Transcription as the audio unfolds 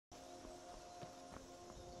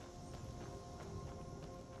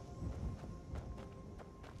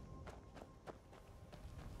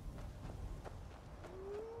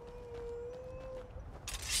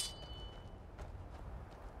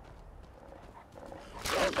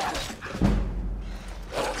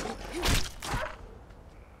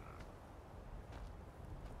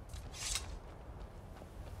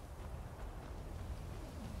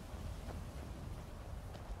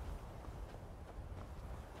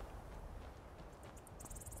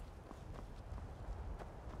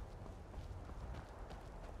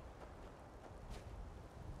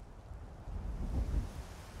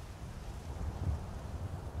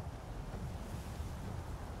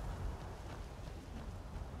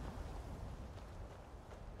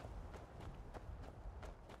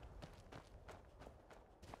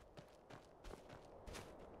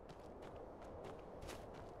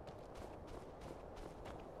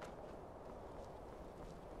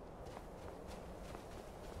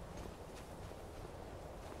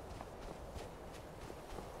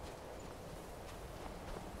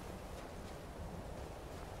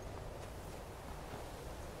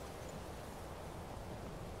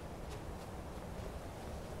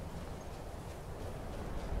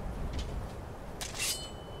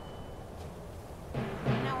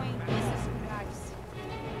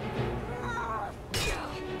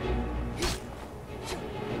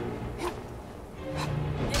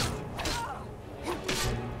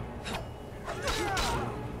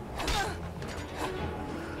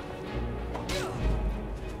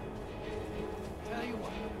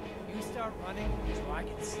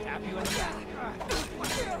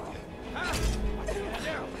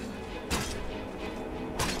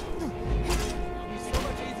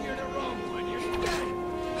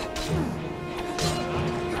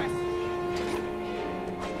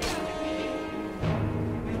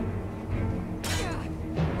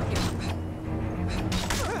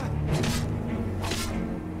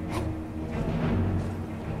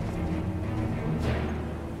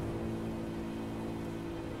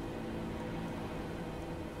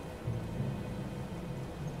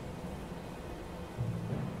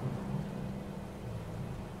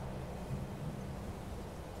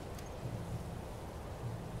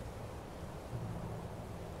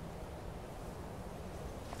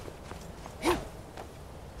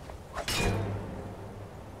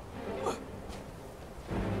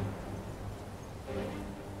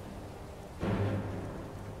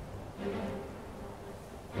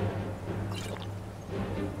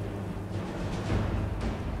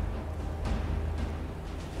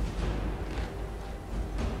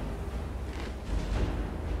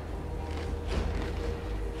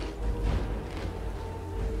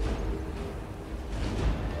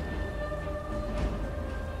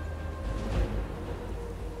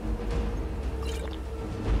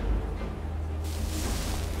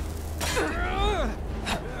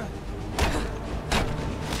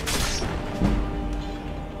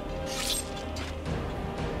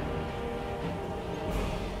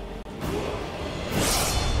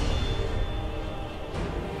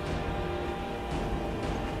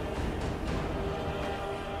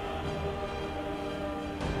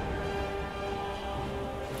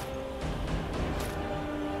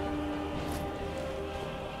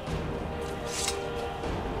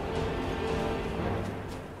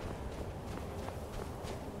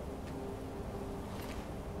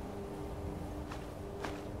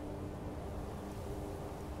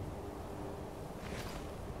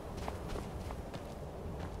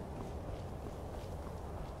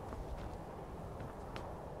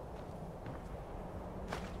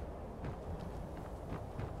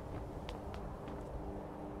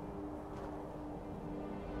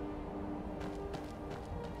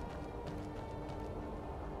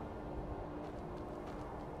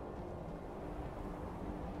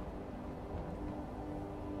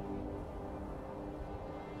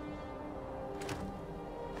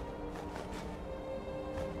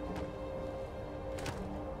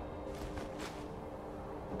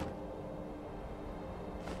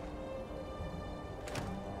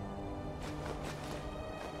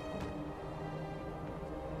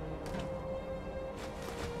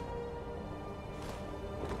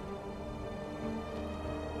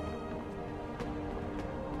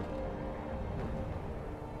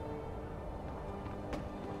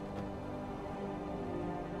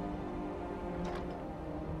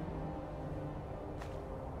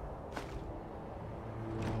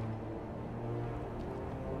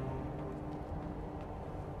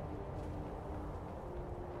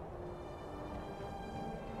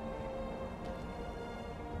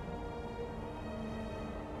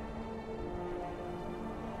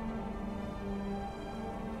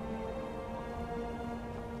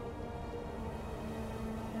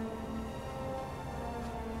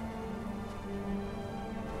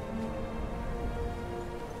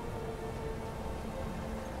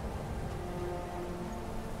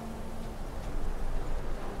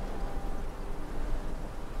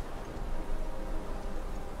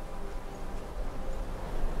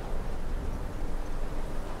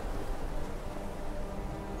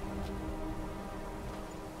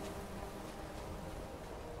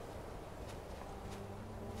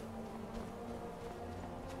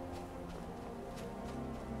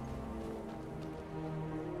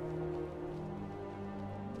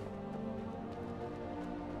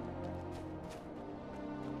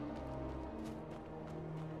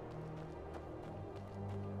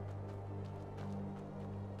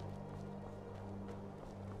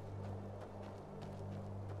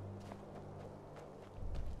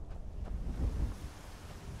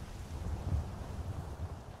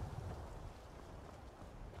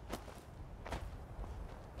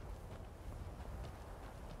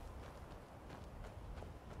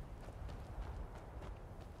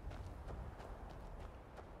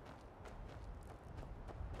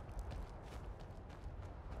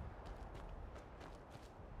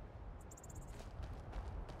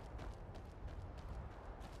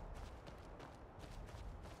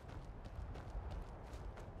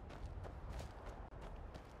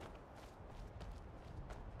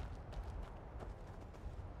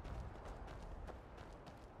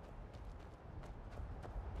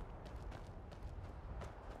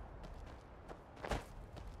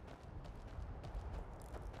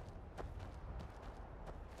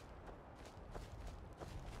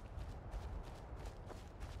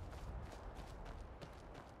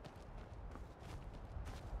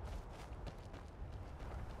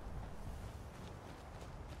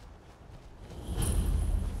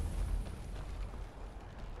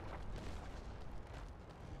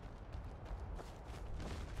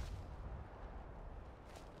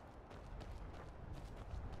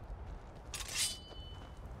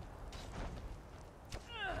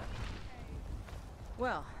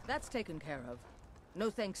Well, that's taken care of. No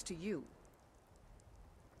thanks to you.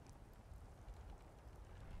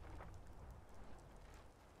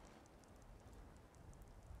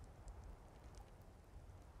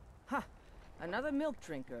 Ha! Another milk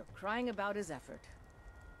drinker crying about his effort.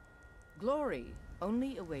 Glory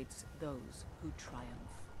only awaits those who triumph.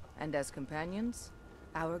 And as companions,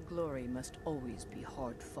 our glory must always be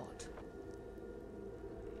hard fought.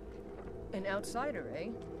 An outsider, eh?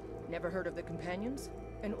 Never heard of the Companions?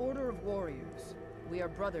 An order of warriors. We are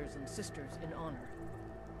brothers and sisters in honor.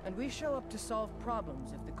 And we show up to solve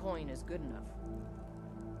problems if the coin is good enough.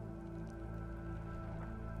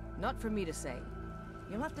 Not for me to say.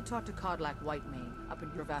 You'll have to talk to Kodlak Whitemane up in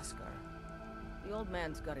Jorvaskar. The old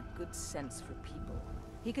man's got a good sense for people.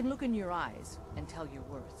 He can look in your eyes and tell your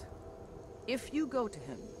worth. If you go to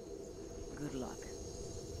him, good luck.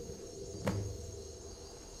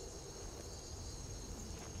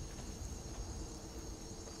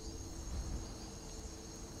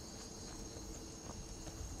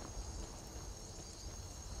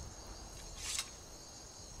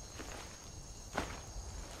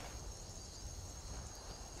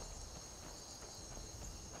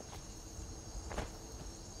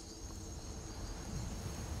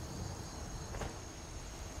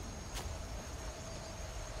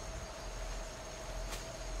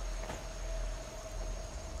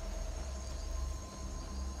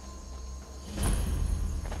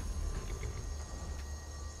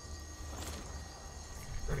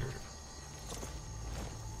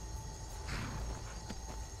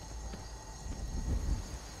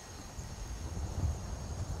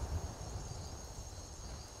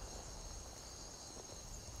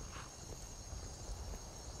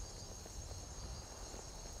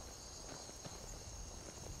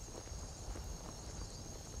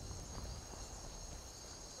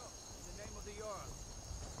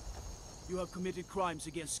 You have committed crimes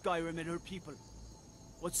against Skyrim and her people.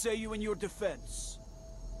 What say you in your defense?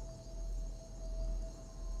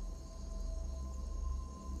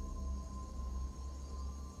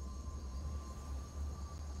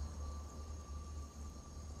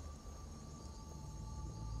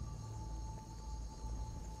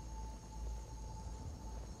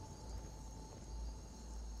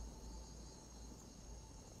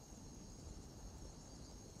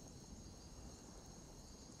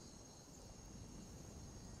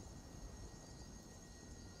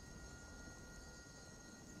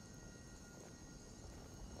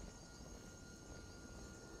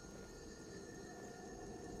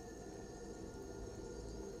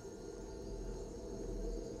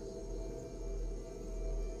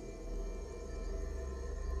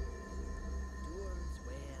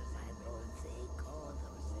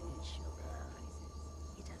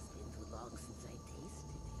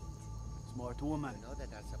 Smart woman.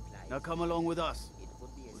 Now come along with us.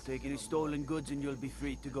 We'll take any stolen goods and you'll be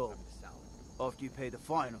free to go. After you pay the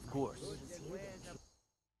fine, of course.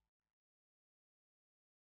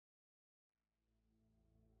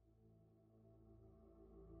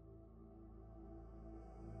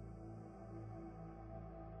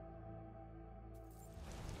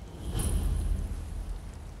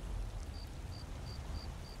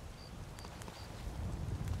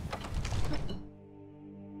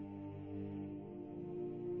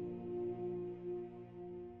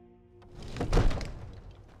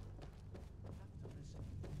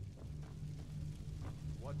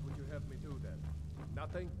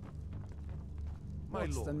 Nothing?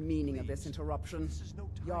 What's the meaning of this interruption?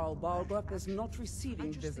 Jarl Balgruuf is not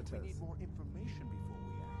receiving visitors. I need more information before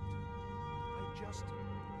we act.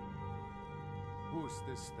 Who's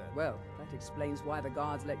this then? Well, that explains why the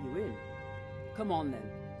guards let you in. Come on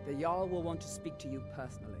then. The Jarl will want to speak to you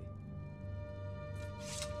personally.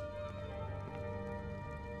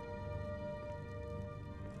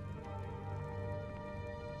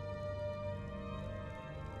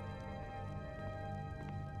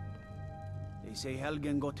 They say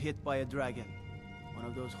Helgen got hit by a dragon. One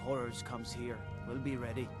of those horrors comes here. We'll be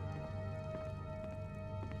ready.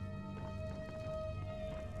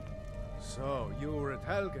 So, you were at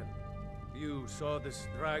Helgen. You saw this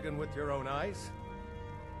dragon with your own eyes?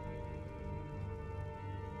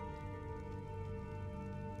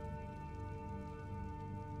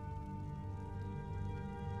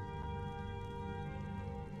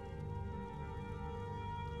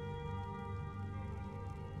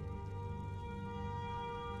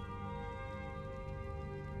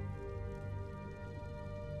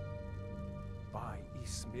 By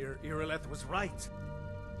Ysmir, Irileth was right.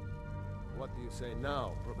 What do you say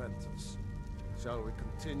now, Proventus? Shall we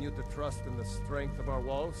continue to trust in the strength of our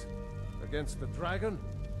walls against the dragon?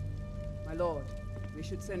 My lord, we We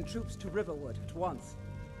should send troops to Riverwood at once.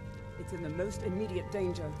 It's in the most immediate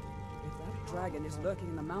danger. If that dragon is lurking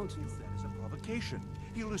in the mountains... That is a provocation.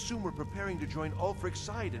 He'll assume we're preparing to join Ulfric's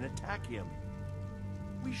side and attack him.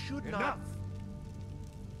 We should not... Enough!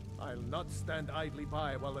 I'll not stand idly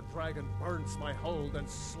by while the dragon burns my hold and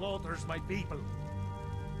slaughters my people.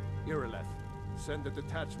 Irileth, send a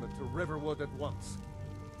detachment to Riverwood at once.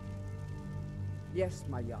 Yes,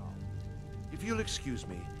 my Jarl. If you'll excuse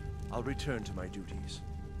me, I'll return to my duties.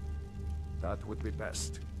 That would be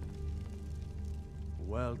best.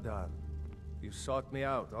 Well done. You sought me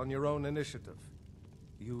out on your own initiative.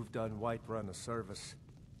 You've done Whiterun a service,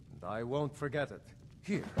 and I won't forget it.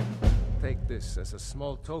 Here, take this as a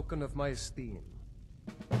small token of my esteem.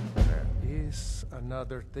 There is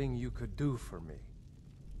another thing you could do for me.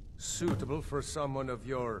 Suitable for someone of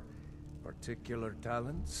your particular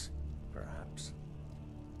talents, perhaps.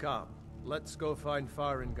 Come, let's go find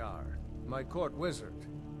Farengar, my court wizard.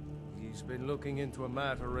 He's been looking into a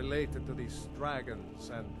matter related to these dragons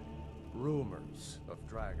and rumors of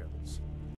dragons.